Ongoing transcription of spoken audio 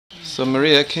So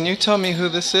Maria, can you tell me who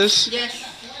this is? Yes.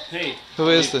 Hey. Who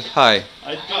is this? Hi.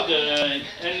 I do the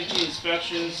energy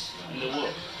inspections and the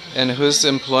work. And who's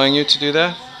employing you to do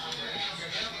that?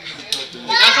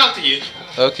 I'll talk to you.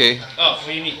 Okay. Oh, what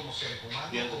do you need?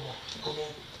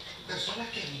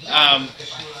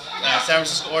 San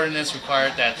Francisco ordinance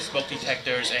required that smoke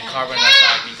detectors and carbon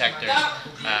dioxide detectors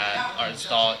are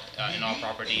installed in all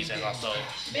properties, and also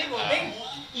the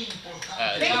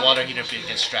water heater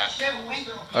gets strapped.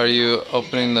 Are you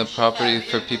opening the property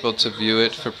for people to view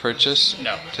it for purchase?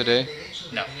 No. Today?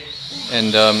 No.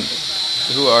 And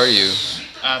who are you?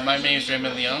 My name is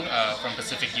Raymond Leung from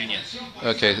Pacific Union.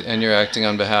 Okay, and you're acting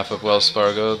on behalf of Wells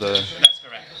Fargo, the... That's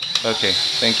correct. Okay,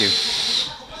 thank you.